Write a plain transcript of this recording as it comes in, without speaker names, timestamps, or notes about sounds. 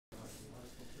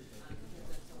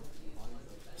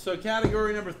So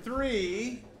category number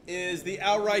 3 is the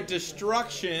outright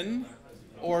destruction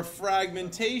or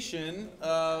fragmentation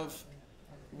of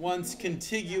once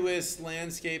contiguous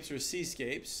landscapes or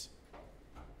seascapes.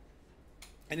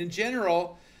 And in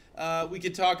general, we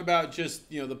could talk about just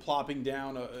the plopping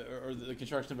down or the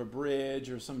construction of a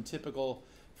bridge or some typical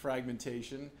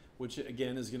fragmentation, which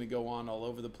again is going to go on all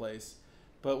over the place.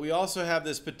 But we also have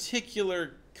this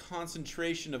particular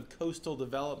concentration of coastal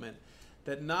development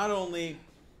that not only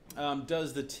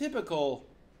does the typical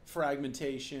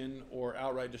fragmentation or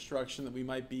outright destruction that we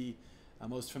might be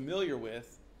most familiar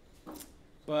with,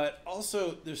 but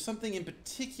also there's something in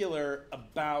particular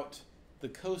about the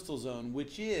coastal zone,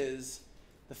 which is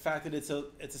the fact that it's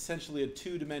essentially a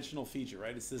two-dimensional feature,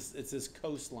 right? It's this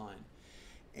coastline,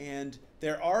 and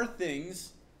there are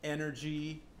things,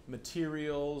 energy,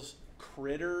 materials,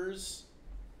 critters,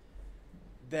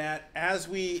 that as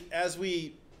we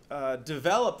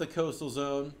develop the coastal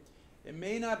zone, it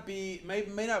may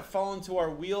not fall into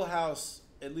our wheelhouse,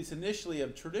 at least initially,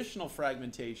 of traditional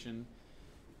fragmentation,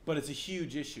 but it's a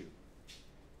huge issue.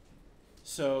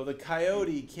 So the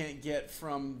coyote can't get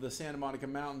from the Santa Monica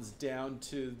Mountains down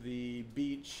to the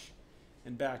beach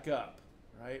and back up,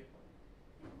 right?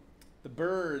 The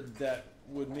bird that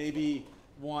would maybe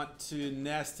want to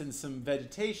nest in some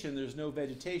vegetation, there's no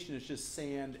vegetation, it's just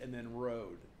sand and then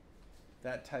road.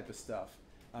 That type of stuff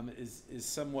is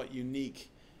somewhat unique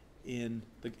and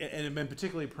been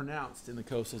particularly pronounced in the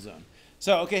coastal zone.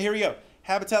 So, okay, here we go.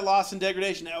 Habitat loss and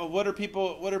degradation. What are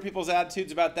people's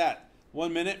attitudes about that?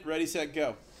 1 minute, ready, set,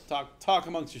 go. Talk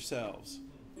amongst yourselves.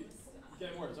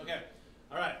 10 words, okay.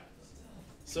 All right.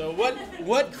 So what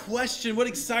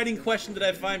exciting question did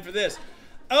I find for this?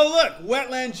 Oh, look,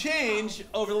 wetland change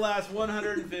over the last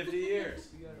 150 years.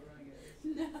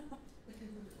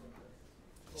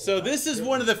 So this is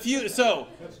one of the few, so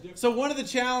one of the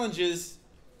challenges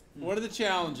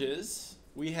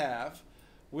we have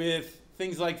with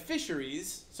things like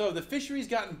fisheries, so the fisheries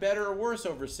gotten better or worse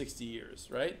over 60 years,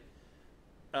 right?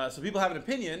 So people have an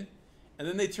opinion, and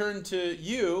then they turn to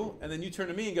you, and then you turn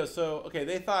to me and go, so, okay,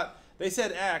 they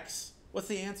said X, what's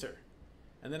the answer?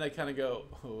 And then I kind of go,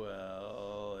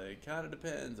 well, it kind of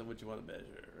depends on what you want to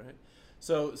measure, right?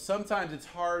 So sometimes it's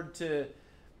hard to,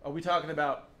 are we talking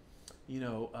about,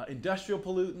 industrial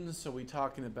pollutants? Are we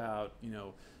talking about,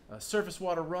 surface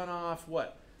water runoff?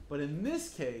 What? But in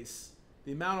this case,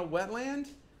 the amount of wetland,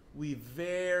 we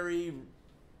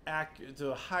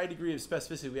to a high degree of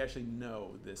specificity, we actually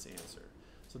know this answer.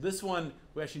 So this one,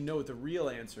 we actually know what the real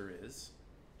answer is.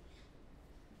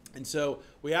 And so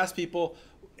we asked people,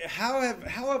 how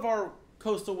have our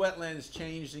coastal wetlands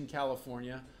changed in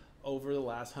California over the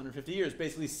last 150 years,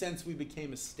 basically since we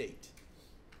became a state,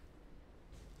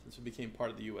 since we became part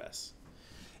of the U.S.?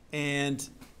 And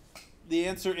the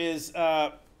answer is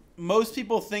most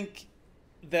people think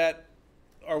that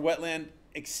our wetland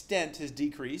extent has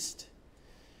decreased.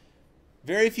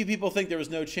 Very few people think there was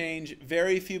no change.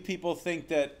 Very few people think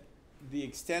that the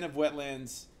extent of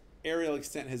wetlands, aerial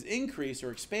extent, has increased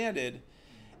or expanded.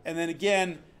 And then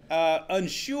again,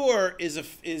 unsure is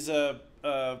a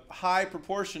high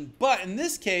proportion. But in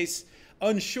this case,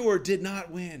 unsure did not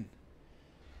win.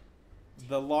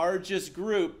 The largest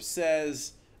group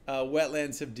says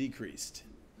wetlands have decreased.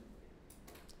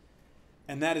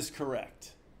 And that is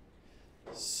correct.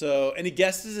 So any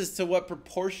guesses as to what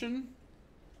proportion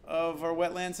of our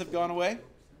wetlands have gone away?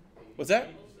 What's that?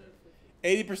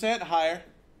 80% higher.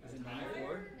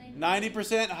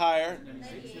 90% higher.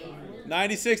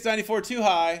 96, 94 too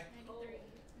high.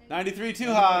 93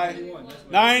 too high.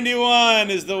 91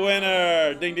 is the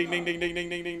winner. Ding, ding, ding, ding, ding, ding,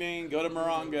 ding, ding, ding. Go to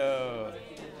Morongo.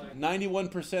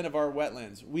 91% of our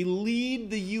wetlands. We lead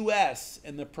the U.S.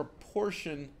 in the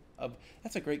proportion of,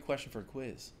 that's a great question for a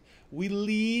quiz. We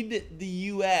lead the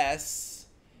U.S.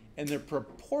 in the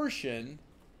proportion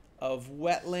of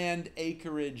wetland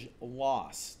acreage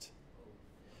lost.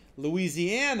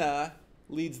 Louisiana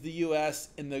leads the U.S.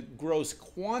 in the gross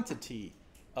quantity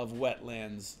of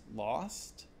wetlands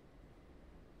lost.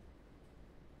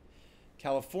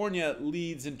 California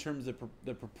leads in terms of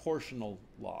the proportional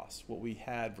loss, what we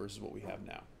had versus what we have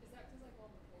now. Is that because all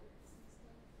the ports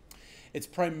and stuff? It's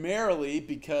primarily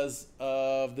because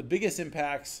of the biggest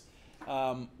impacts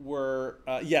were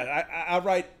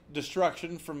outright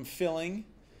destruction from filling,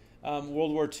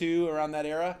 World War II, around that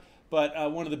era. But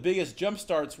one of the biggest jump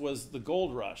starts was the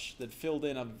gold rush that filled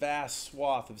in a vast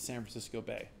swath of San Francisco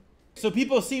Bay. So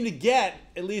people seem to get,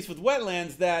 at least with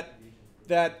wetlands, that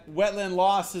wetland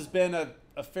loss has been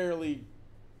a fairly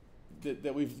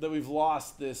that we've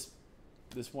lost this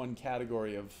one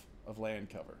category of land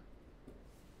cover.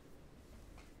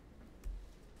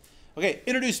 Okay,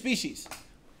 introduce species.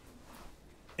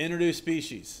 Introduce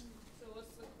species. So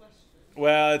what's the question?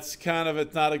 Well,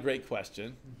 it's not a great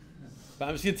question. But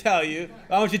I'm just going to tell you.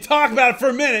 I want you to talk about it for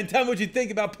a minute and tell me what you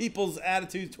think about people's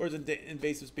attitudes towards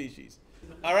invasive species.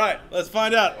 All right, let's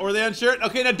find out. Or are they unsure?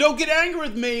 Okay, now don't get angry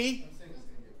with me.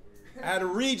 I had to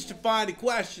reach to find a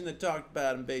question that talked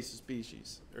about invasive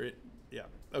species. Yeah,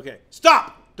 okay.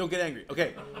 Stop! Don't get angry.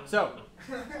 Okay, so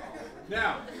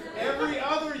now, every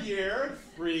other year,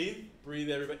 breathe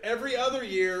everybody. Every other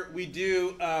year, we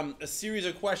do a series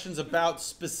of questions about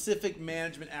specific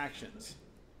management actions.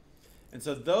 And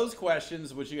so those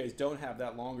questions, which you guys don't have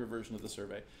that longer version of the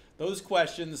survey, those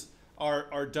questions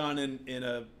are done in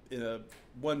a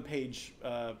one-page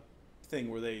thing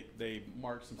where they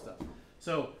mark some stuff.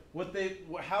 So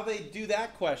how they do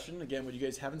that question, again, when you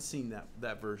guys haven't seen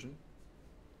that version,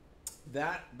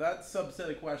 that subset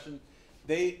of question,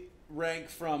 they rank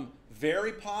from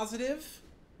very positive,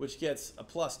 which gets a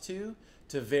 +2,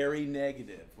 to very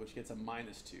negative, which gets a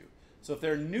 -2. So if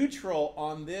they're neutral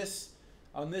on this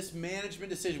management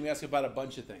decision, we ask about a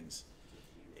bunch of things.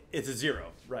 It's a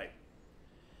 0, right?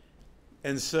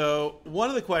 And so one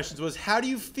of the questions was, how do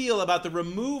you feel about the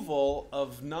removal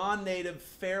of non-native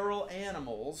feral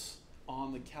animals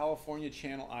on the California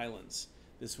Channel Islands?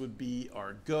 This would be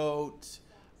our goat,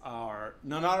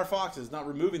 not our foxes, not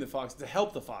removing the foxes, to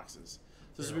help the foxes.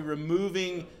 So this would be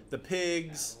removing the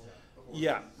pigs.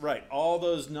 Yeah, right. All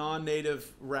those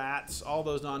non-native rats, all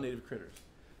those non-native critters.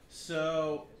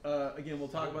 So again, we'll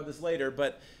talk about this later.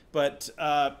 But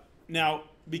now,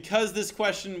 because this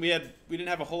question we didn't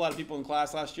have a whole lot of people in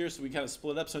class last year, so we kind of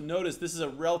split up. So notice this is a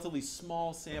relatively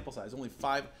small sample size, only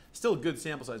 5. Still a good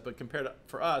sample size, but compared to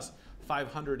for us,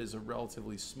 500 is a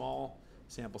relatively small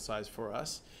sample size for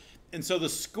us. And so the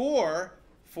score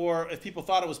for if people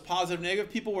thought it was positive or negative,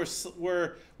 people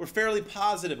were fairly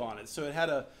positive on it. So it had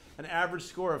an average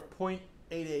score of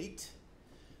 0.88.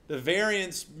 The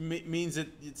variance means that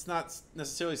it's not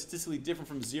necessarily statistically different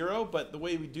from 0, but the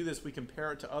way we do this, we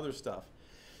compare it to other stuff.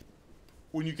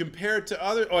 When you compare it to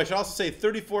I should also say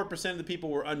 34% of the people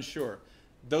were unsure.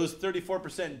 Those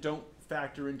 34% don't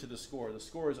factor into the score. The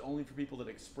score is only for people that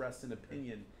expressed an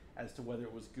opinion as to whether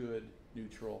it was good,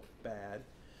 neutral, bad.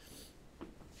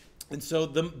 And so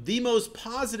the most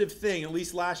positive thing, at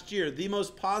least last year, the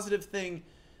most positive thing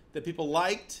that people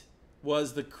liked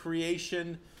was the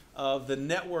creation of the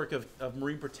network of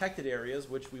marine protected areas,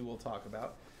 which we will talk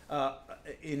about,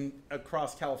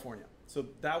 across California. So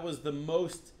that was the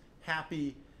most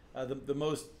happy,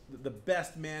 the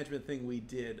best management thing we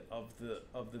did of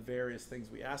the various things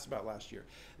we asked about last year.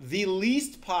 The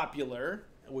least popular,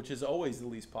 which is always the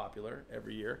least popular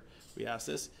every year, we ask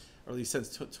this, or at least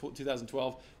since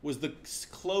 2012, was the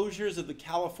closures of the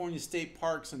California state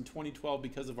parks in 2012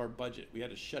 because of our budget. We had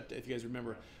to shut, if you guys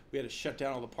remember, we had to shut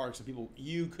down all the parks, and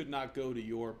you could not go to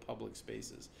your public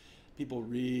spaces. People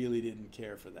really didn't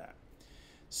care for that.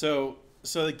 So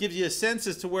it gives you a sense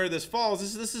as to where this falls.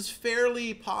 This is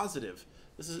fairly positive.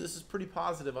 This is pretty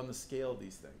positive on the scale of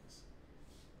these things.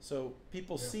 So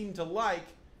people seem to like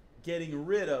getting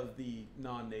rid of the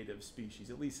non-native species,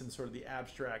 at least in sort of the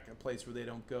abstract, a place where they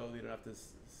don't go, they don't have to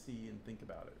see and think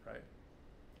about it, right?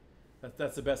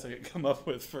 That's the best I could come up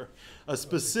with for a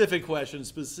specific question,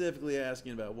 specifically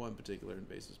asking about one particular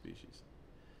invasive species.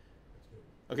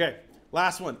 Okay,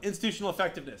 last one, institutional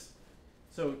effectiveness.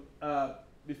 So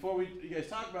before you guys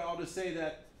talk about it, I'll just say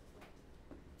that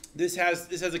this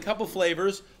has a couple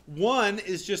flavors. One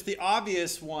is just the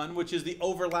obvious one, which is the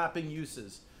overlapping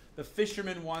uses. The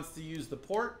fisherman wants to use the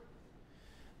port.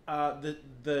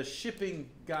 The shipping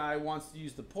guy wants to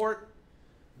use the port.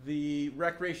 The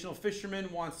recreational fisherman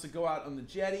wants to go out on the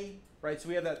jetty, right? So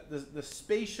we have the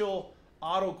spatial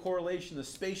autocorrelation, the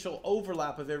spatial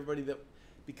overlap of everybody, that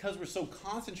because we're so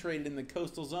concentrated in the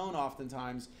coastal zone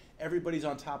oftentimes, everybody's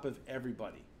on top of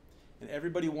everybody. And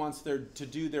everybody wants to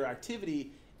do their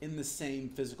activity in the same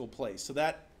physical place. So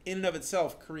that in and of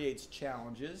itself creates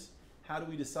challenges. How do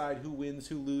we decide who wins,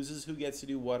 who loses, who gets to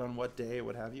do what on what day, or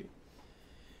what have you?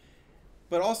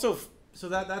 But also, so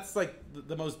that's like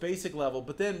the most basic level.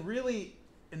 But then really,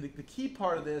 and the key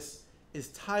part of this is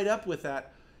tied up with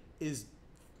that, is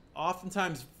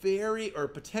oftentimes very, or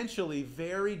potentially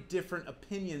very different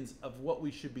opinions of what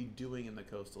we should be doing in the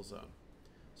coastal zone.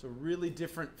 So really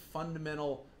different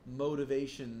fundamental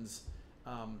motivations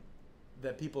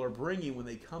that people are bringing when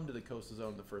they come to the coastal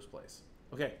zone in the first place.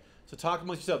 Okay, so talk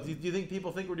amongst yourselves. Do you think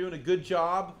people think we're doing a good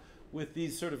job with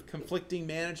these sort of conflicting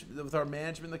management, with our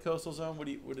management in the coastal zone? What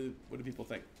do people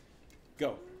think?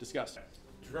 Go, discuss.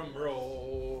 Drum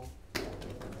roll.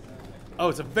 Oh,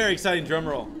 it's a very exciting drum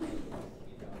roll.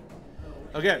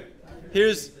 Okay,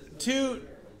 here's two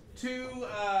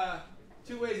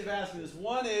ways of asking this.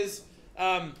 One is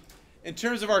in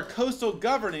terms of our coastal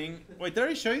governing. Wait, did I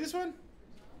already show you this one?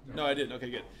 No, I didn't. Okay,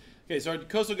 good. Okay, so our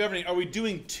coastal governing, are we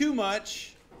doing too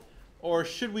much or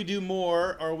should we do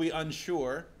more? Or are we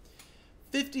unsure?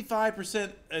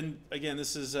 55%, and again,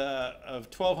 this is of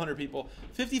 1,200 people,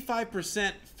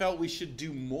 55% felt we should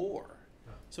do more.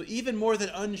 So even more than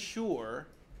unsure.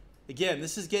 Again,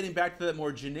 this is getting back to that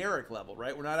more generic level,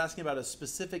 right? We're not asking about a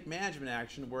specific management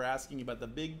action. We're asking about the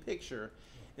big picture.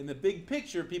 In the big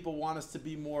picture, people want us to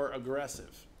be more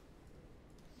aggressive.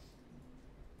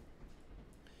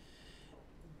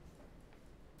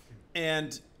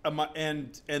 And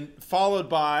followed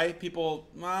by people,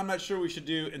 well, I'm not sure we should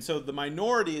do. And so the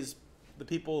minority is the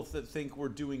people that think we're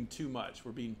doing too much.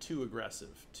 We're being too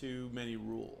aggressive, too many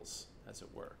rules, as it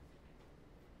were.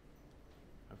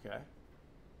 Okay?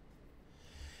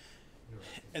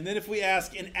 And then if we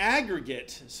ask in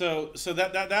aggregate, so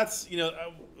that's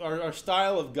our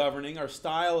style of governing, our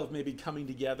style of maybe coming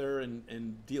together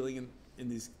and dealing in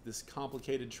this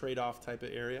complicated trade-off type of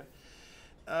area.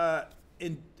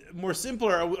 In more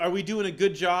simpler, are we doing a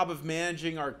good job of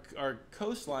managing our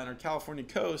coastline, our California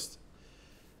coast?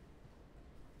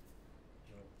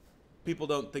 People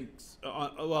don't think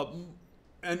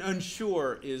and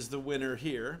unsure is the winner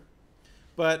here,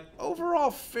 but overall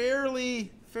fairly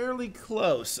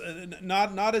close,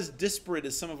 not as disparate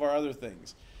as some of our other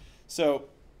things. So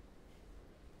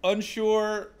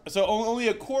unsure, so only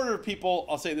a quarter of people,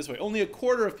 I'll say it this way, only a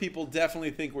quarter of people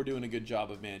definitely think we're doing a good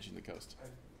job of managing the coast.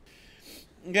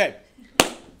 Okay.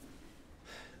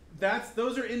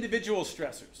 Those are individual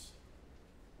stressors.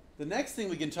 The next thing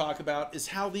we can talk about is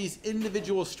how these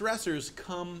individual stressors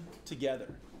come together.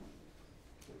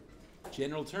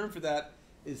 General term for that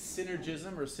is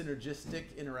synergism or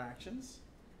synergistic interactions.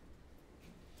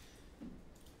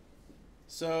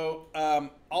 So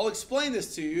I'll explain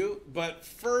this to you, but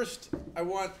first I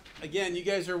want, again, you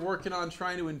guys are working on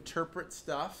trying to interpret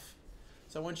stuff.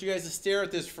 So I want you guys to stare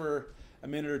at this for a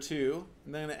minute or two,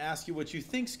 and then I'm going to ask you what you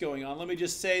think's going on. Let me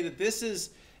just say that this is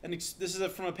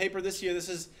from a paper this year. This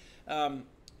is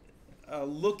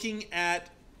looking at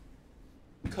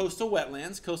coastal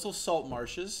wetlands, coastal salt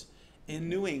marshes in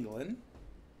New England,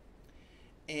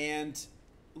 and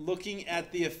looking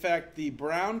at the effect. The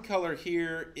brown color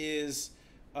here is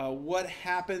what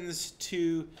happens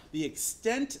to the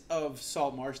extent of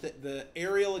salt marsh, the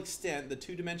aerial extent, the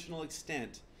two-dimensional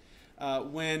extent,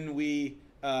 when we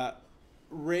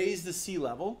raise the sea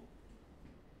level,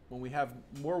 when we have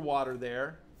more water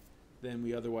there than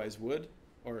we otherwise would,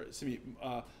 or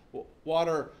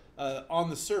water on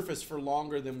the surface for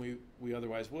longer than we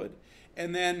otherwise would.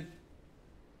 And then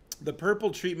the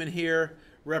purple treatment here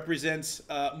represents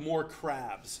more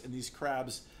crabs, and these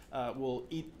crabs will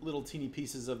eat little teeny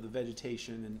pieces of the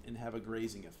vegetation and have a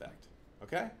grazing effect.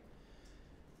 Okay?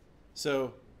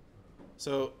 So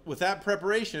with that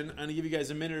preparation, I'm going to give you guys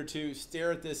a minute or two,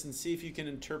 stare at this and see if you can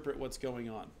interpret what's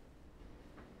going on.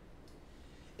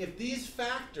 If these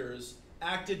factors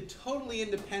acted totally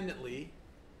independently,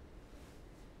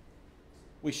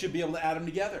 we should be able to add them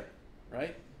together,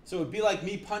 right? So it would be like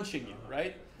me punching you,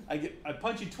 right? I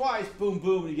punch you twice, boom,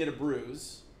 boom, and you get a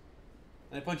bruise.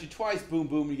 And I punch you twice, boom,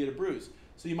 boom, and you get a bruise.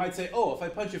 So you might say, oh, if I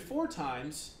punch you 4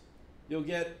 times, you'll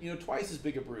get twice as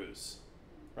big a bruise,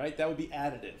 right? That would be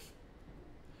additive.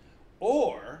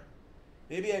 Or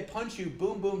maybe I punch you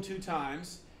boom, boom 2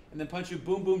 times, and then punch you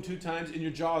boom, boom 2 times, and your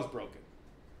jaw's broken,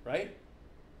 right?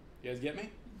 You guys get me?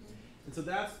 And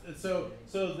so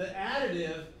so the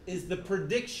additive is the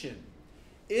prediction.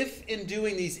 If in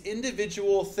doing these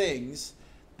individual things,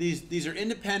 these are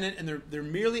independent and they're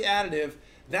merely additive,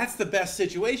 that's the best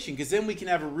situation, because then we can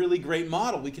have a really great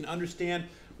model. We can understand,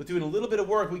 with doing a little bit of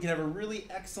work, we can have a really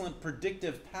excellent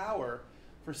predictive power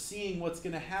for seeing what's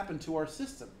going to happen to our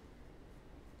system.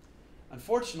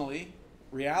 Unfortunately,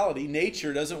 reality,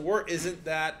 nature isn't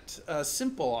that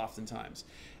simple oftentimes.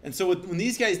 And so when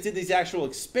these guys did these actual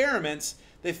experiments,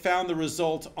 they found the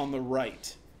result on the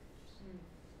right.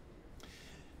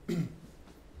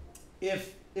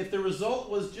 If the result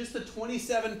was just a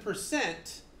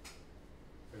 27%,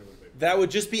 that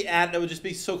would just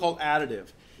be so-called additive.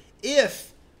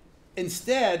 If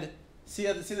instead, see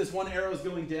this one arrow is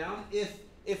going down.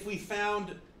 If we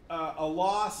found a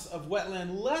loss of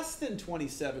wetland less than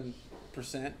 27%,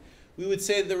 we would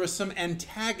say that there was some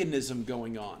antagonism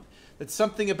going on. That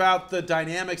something about the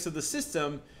dynamics of the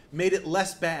system made it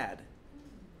less bad.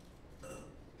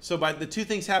 So by the two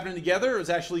things happening together, it was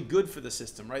actually good for the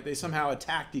system, right? They somehow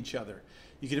attacked each other.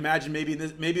 You can imagine maybe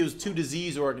it was 2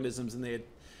 disease organisms and they had,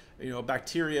 a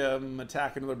bacterium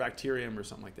attack another bacterium or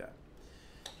something like that.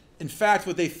 In fact,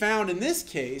 what they found in this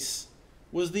case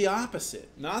was the opposite.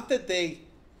 Not that they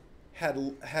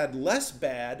had less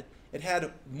bad, it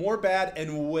had more bad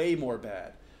and way more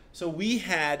bad. So we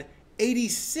had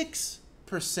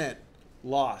 86%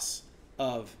 loss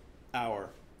of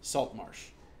our salt marsh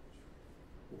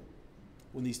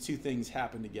when these two things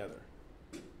happen together,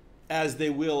 as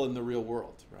they will in the real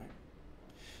world, right?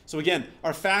 So again,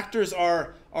 our factors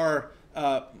are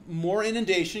more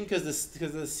inundation because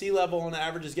the sea level on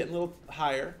average is getting a little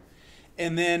higher,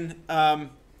 and then some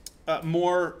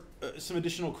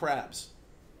additional crabs.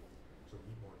 So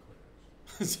eat more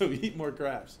crabs. So eat more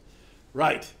crabs,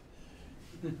 right?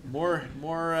 More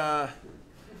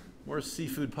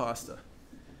seafood pasta.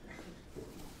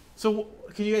 So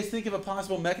can you guys think of a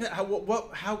possible mechanism?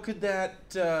 How could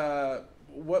that?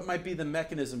 What might be the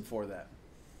mechanism for that?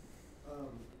 A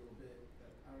little bit,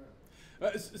 I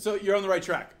don't know. So you're on the right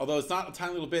track. Although it's not a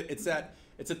tiny little bit, it's that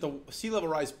the sea level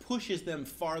rise pushes them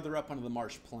farther up onto the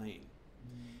marsh plain,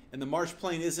 and the marsh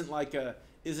plain isn't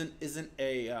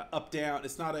a up down.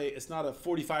 It's not a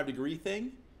 45-degree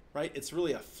thing, right? It's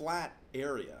really a flat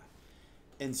area,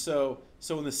 and so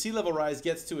when the sea level rise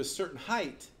gets to a certain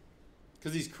height,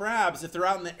 because these crabs, if they're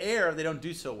out in the air, they don't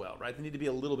do so well, right? They need to be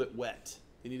a little bit wet.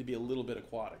 They need to be a little bit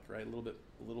aquatic, right? A little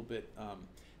bit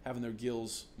having their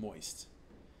gills moist.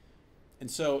 And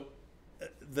so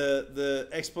the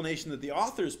explanation that the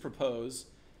authors propose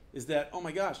is that, oh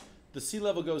my gosh, the sea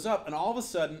level goes up, and all of a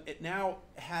sudden it now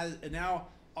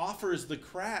offers the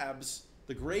crabs,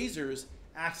 the grazers,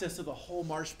 access to the whole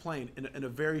marsh plain in a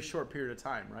very short period of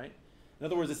time, right? In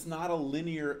other words, it's not a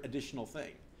linear additional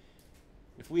thing.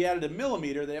 If we added a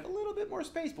millimeter, they have a little bit more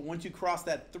space, but once you cross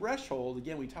that threshold,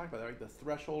 again, we talked about that, right? The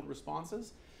threshold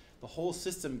responses, the whole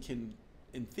system can,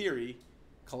 in theory,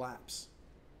 collapse.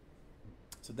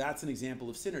 So that's an example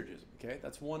of synergism, okay?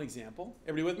 That's one example.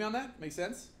 Everybody with me on that? Make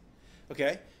sense?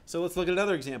 Okay, so let's look at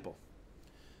another example.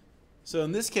 So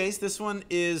in this case, this one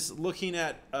is looking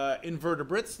at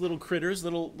invertebrates, little critters,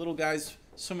 little guys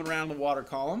swimming around the water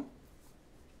column.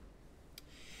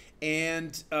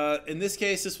 And in this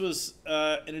case, this was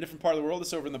in a different part of the world. This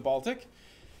is over in the Baltic.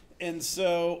 And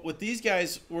so what these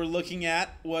guys were looking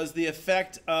at was the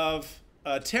effect of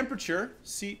temperature,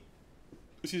 sea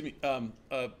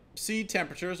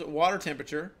temperatures, water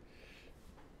temperature,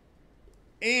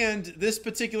 and this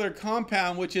particular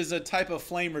compound, which is a type of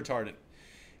flame retardant. In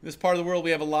this part of the world,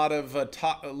 we have a lot of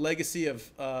legacy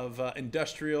of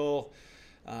industrial,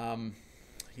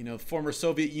 former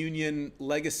Soviet Union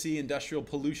legacy industrial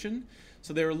pollution.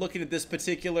 So they were looking at this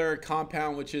particular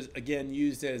compound, which is again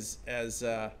used as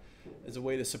a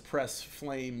way to suppress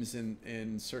flames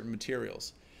in certain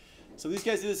materials. So these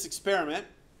guys did this experiment,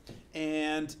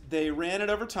 and they ran it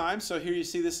over time. So here you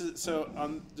see this is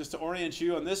just to orient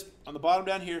you on this on the bottom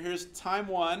down here. Here's time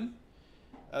 1.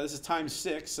 This is time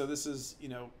 6. So this is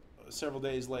several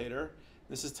days later.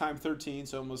 This is time 13.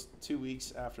 So almost 2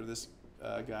 weeks after this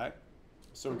guy.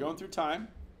 So we're going through time.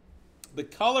 The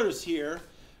colors here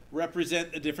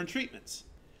represent the different treatments.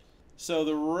 So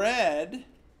the red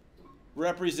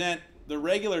represent the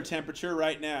regular temperature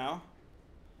right now.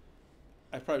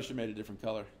 I probably should have made a different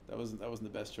color. That wasn't the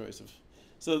best choice of.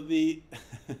 So the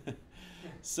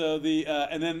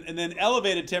and then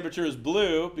elevated temperature is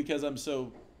blue because I'm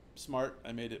so smart.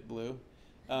 I made it blue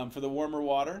for the warmer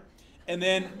water. And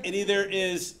then it either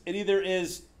is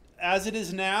as it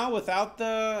is now without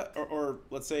or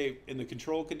let's say in the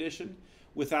control condition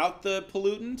without the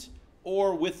pollutant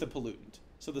or with the pollutant.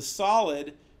 So the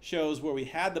solid shows where we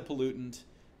had the pollutant.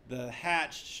 The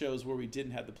hatched shows where we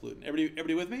didn't have the pollutant.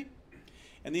 Everybody with me?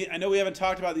 And I know we haven't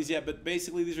talked about these yet, but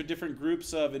basically these are different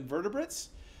groups of invertebrates.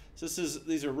 So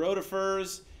these are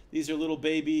rotifers. These are little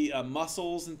baby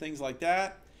mussels and things like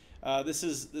that. This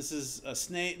is a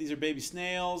snake. These are baby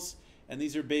snails, and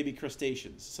these are baby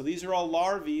crustaceans. So these are all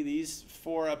larvae. These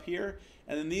 4 up here,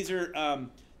 and then these are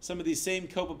some of these same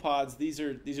copepods. These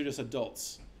are just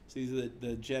adults. So these are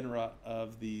the genera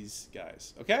of these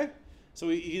guys. Okay, so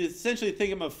you essentially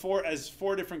think of them as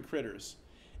 4 different critters.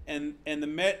 And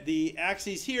the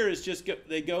axes here is just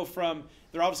they go from,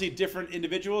 they're obviously different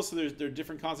individuals, so they're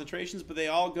different concentrations, but they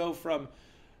all go from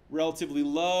relatively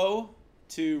low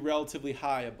to relatively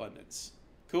high abundance.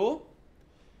 Cool?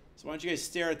 So why don't you guys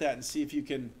stare at that and see if you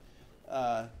can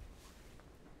tell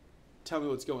me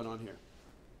what's going on here.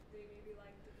 They maybe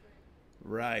like different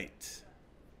Right.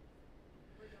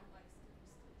 or don't like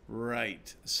different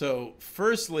Right. So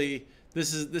firstly,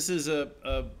 this is a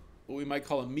what we might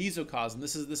call a mesocosm.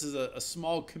 This is a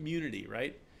small community,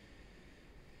 right?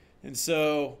 And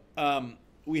so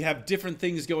we have different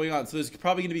things going on. So there's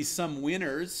probably going to be some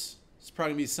winners. There's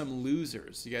probably going to be some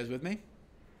losers. You guys with me?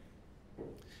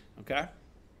 Okay.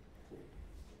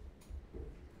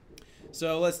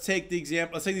 So let's take the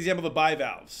example. Let's take the example of the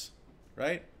bivalves,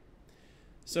 right?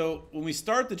 So when we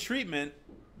start the treatment,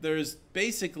 there's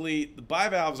basically the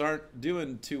bivalves aren't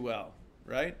doing too well,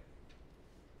 right?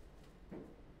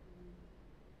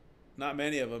 Not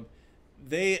many of them.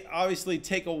 They obviously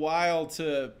take a while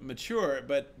to mature,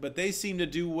 but they seem to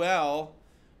do well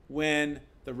when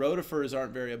the rotifers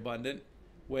aren't very abundant,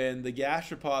 when the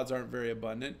gastropods aren't very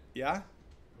abundant. Yeah,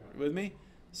 with me.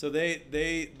 So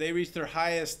they reach their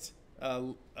highest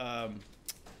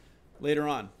later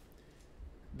on.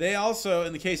 They also,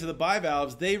 in the case of the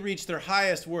bivalves, they reach their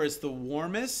highest where it's the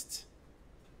warmest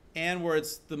and where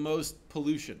it's the most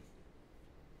pollution.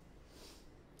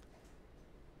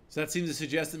 So that seems to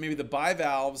suggest that maybe the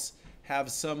bivalves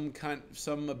have some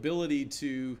ability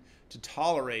to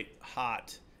tolerate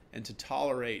hot and to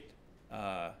tolerate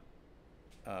the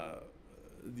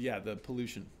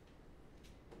pollution.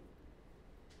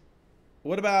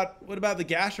 What about the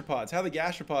gastropods? How do the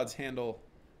gastropods handle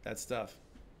that stuff?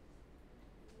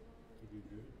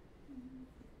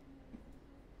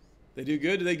 They do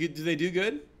good. Do they do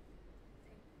good?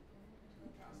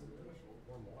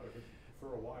 For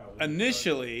a while.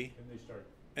 Initially,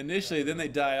 then they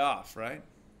die off, right?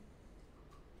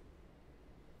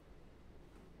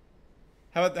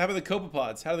 How about the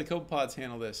copepods? How do the copepods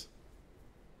handle this?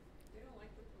 They don't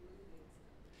like the polluting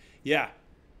stuff. Yeah,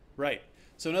 right.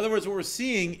 So in other words, what we're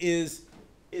seeing is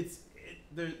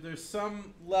there's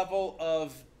some level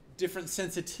of different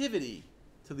sensitivity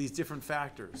to these different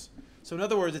factors. So in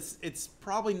other words, it's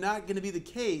probably not going to be the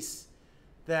case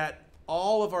that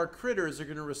all of our critters are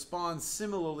going to respond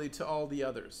similarly to all the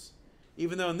others.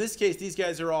 Even though in this case, these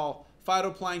guys are all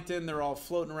phytoplankton, they're all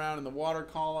floating around in the water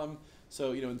column.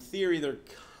 So, in theory, they're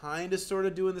kind of sort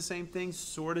of doing the same thing,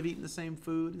 sort of eating the same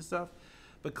food and stuff.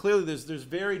 But clearly, there's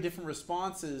very different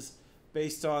responses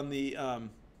based on the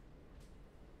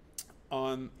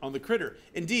on the critter.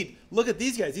 Indeed, look at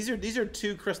these guys. These are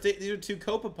two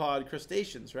copepod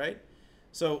crustaceans, right?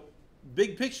 So,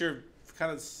 big picture,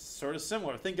 kind of sort of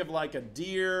similar. Think of like a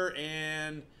deer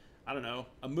and, I don't know,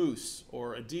 a moose,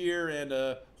 or a deer and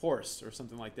a horse, or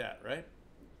something like that, right?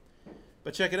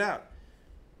 But check it out.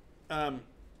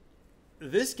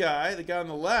 This guy, the guy on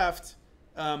the left,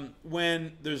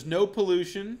 when there's no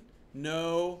pollution,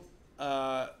 no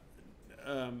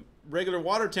regular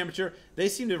water temperature, they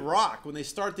seem to rock. When they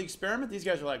start the experiment, these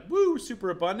guys are like, woo, super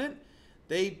abundant.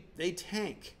 They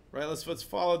tank, right? Let's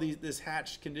follow this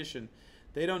hatched condition.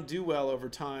 They don't do well over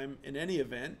time in any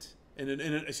event, in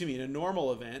a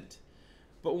normal event.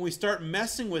 But when we start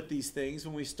messing with these things,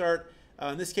 when we start,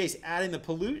 in this case, adding the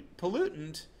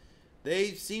pollutant,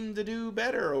 they seem to do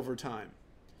better over time.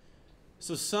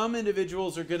 So some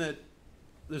individuals are going to,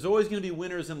 there's always going to be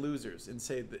winners and losers in,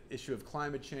 say, the issue of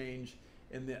climate change,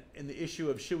 and the issue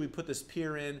of should we put this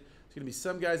pier in. There's going to be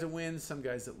some guys that win, some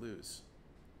guys that lose.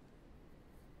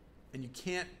 And you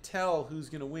can't tell who's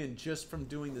going to win just from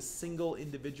doing the single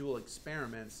individual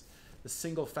experiments, the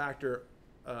single factor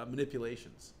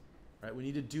manipulations. Right? We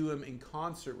need to do them in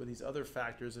concert with these other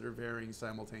factors that are varying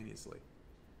simultaneously.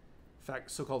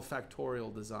 So-called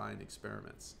factorial design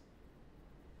experiments.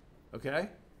 Okay?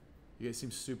 You guys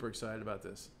seem super excited about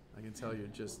this. I can tell you're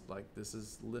just like, this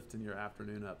is lifting your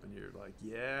afternoon up, and you're like,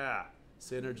 yeah,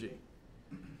 synergy.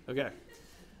 Okay.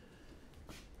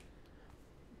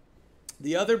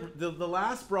 The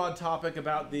last broad topic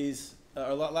about these,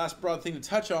 or last broad thing to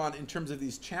touch on in terms of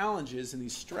these challenges and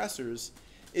these stressors,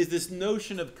 is this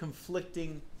notion of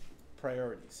conflicting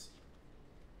priorities.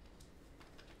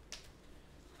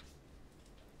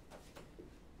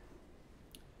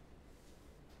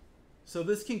 So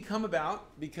this can come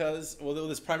about because, well,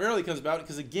 this primarily comes about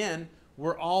because, again,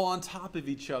 we're all on top of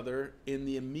each other in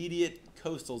the immediate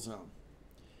coastal zone.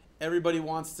 Everybody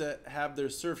wants to have their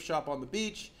surf shop on the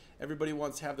beach. Everybody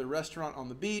wants to have their restaurant on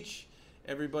the beach.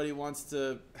 Everybody wants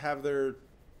to have their,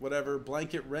 whatever,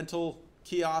 blanket rental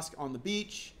kiosk on the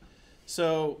beach.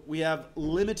 So we have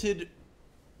limited,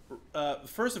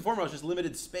 first and foremost, just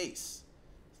limited space.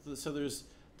 So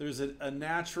there's a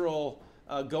natural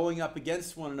going up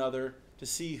against one another to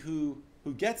see who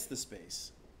gets the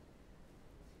space.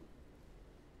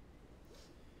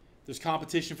 There's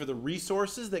competition for the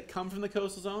resources that come from the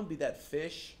coastal zone, be that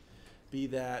fish, be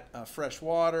that fresh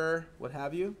water, what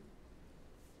have you.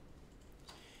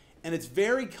 And it's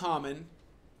very common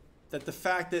that the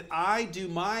fact that I do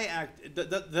my act,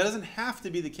 that doesn't have to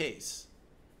be the case.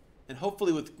 And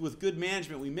hopefully with good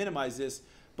management we minimize this,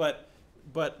 but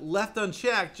left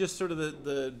unchecked, just sort of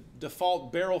the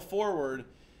default barrel forward,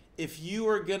 if you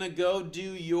are going to go do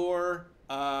your,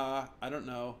 I don't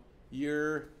know,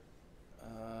 your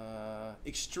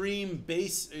extreme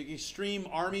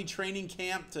army training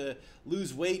camp to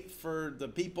lose weight for the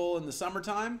people in the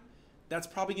summertime, that's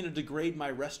probably going to degrade my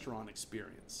restaurant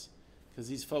experience because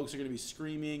these folks are going to be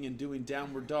screaming and doing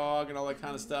downward dog and all that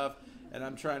kind of stuff, and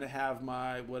I'm trying to have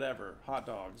my whatever, hot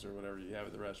dogs or whatever you have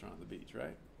at the restaurant on the beach,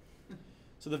 right?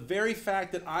 So the very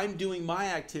fact that I'm doing my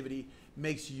activity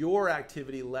makes your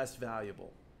activity less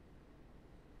valuable.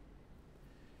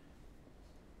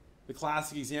 The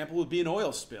classic example would be an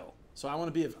oil spill. So I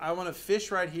want to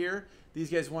fish right here. These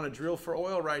guys want to drill for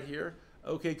oil right here.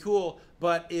 Okay, cool.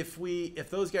 But if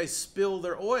those guys spill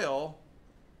their oil,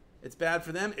 it's bad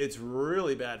for them. It's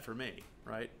really bad for me,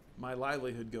 right? My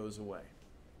livelihood goes away.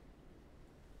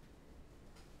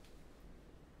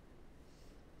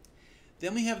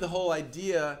 Then we have the whole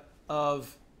idea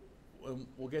of,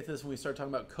 we'll get to this when we start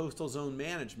talking about coastal zone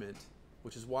management,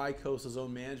 which is why coastal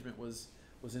zone management was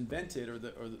invented, or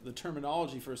the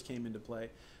terminology first came into play,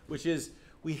 which is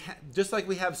just like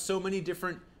we have so many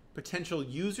different potential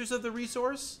users of the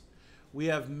resource, we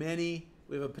have a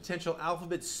potential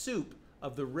alphabet soup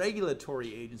of the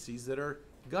regulatory agencies that are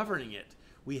governing it.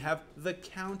 We have the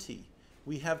county,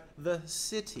 we have the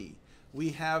city, we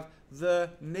have the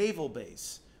naval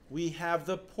base, we have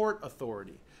the port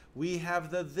authority, we have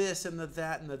the this and the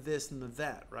that and the this and the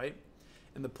that, right?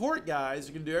 And the port guys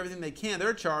are going to do everything they can.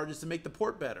 Their charge is to make the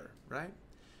port better, right?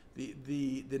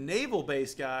 The naval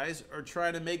base guys are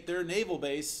trying to make their naval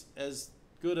base as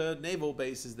good a naval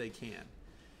base as they can.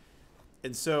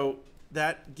 And so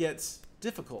that gets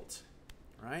difficult,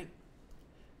 right?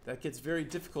 That gets very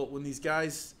difficult when these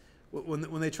guys,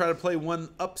 when they try to play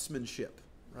one-upsmanship,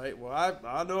 right? Well,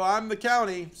 I know I'm the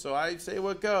county, so I say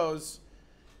what goes.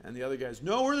 And the other guys,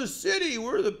 no, we're the city,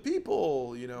 we're the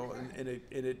people, you know, and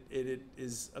it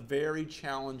is a very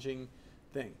challenging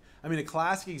thing. I mean, a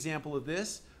classic example of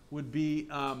this would be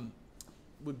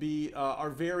our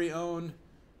very own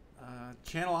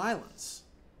Channel Islands.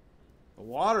 The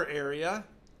water area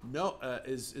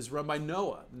is run by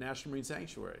NOAA, the National Marine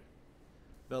Sanctuary.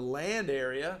 The land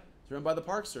area is run by the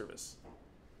Park Service.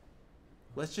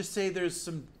 Let's just say there's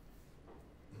some.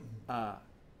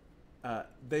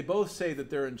 They both say that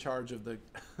they're in charge of the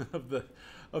of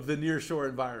the nearshore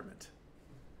environment,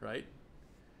 right?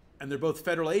 And they're both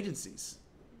federal agencies,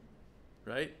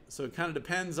 right? So it kind of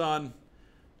depends on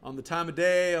the time of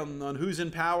day, on who's in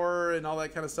power, and all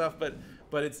that kind of stuff. But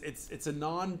it's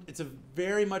a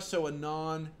very much so a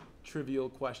non-trivial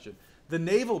question. The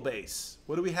naval base,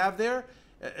 what do we have there?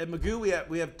 At Mugu,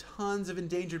 we have tons of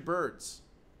endangered birds.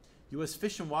 U.S.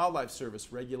 Fish and Wildlife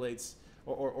Service regulates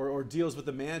or deals with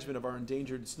the management of our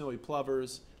endangered snowy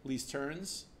plovers, least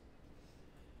terns.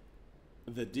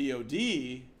 The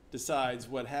DoD decides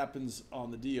what happens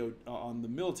on the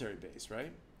military base,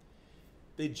 right?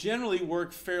 They generally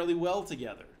work fairly well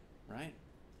together, right?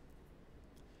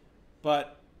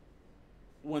 But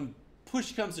when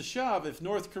push comes to shove, if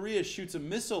North Korea shoots a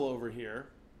missile over here,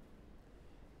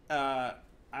 I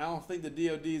don't think the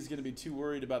DoD is going to be too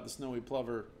worried about the snowy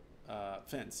plover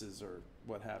fences or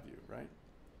what have you, right?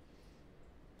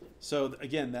 So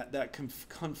again, that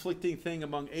conflicting thing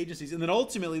among agencies. And then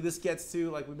ultimately this gets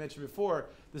to, like we mentioned before,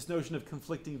 this notion of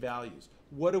conflicting values.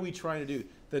 What are we trying to do?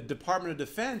 The Department of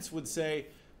Defense would say,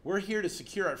 we're here to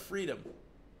secure our freedom.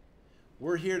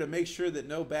 We're here to make sure that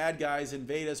no bad guys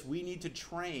invade us. We need to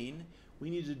train. We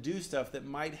need to do stuff that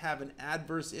might have an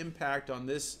adverse impact on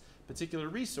this particular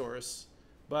resource.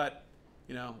 But,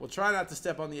 you know, we'll try not to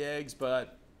step on the eggs,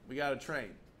 but we got to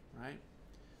train, right?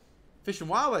 Fish and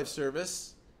Wildlife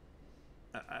Service,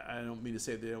 I don't mean to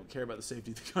say they don't care about the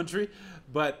safety of the country,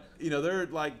 but, you know, they're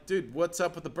like, dude, what's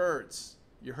up with the birds?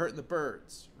 You're hurting the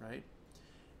birds, right?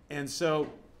 And so,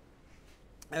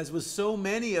 as with so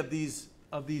many of these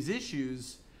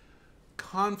issues,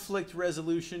 conflict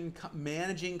resolution,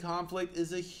 managing conflict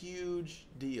is a huge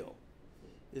deal.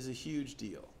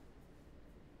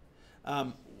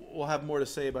 We'll have more to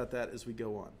say about that as we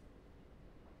go on.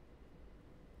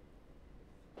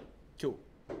 Cool.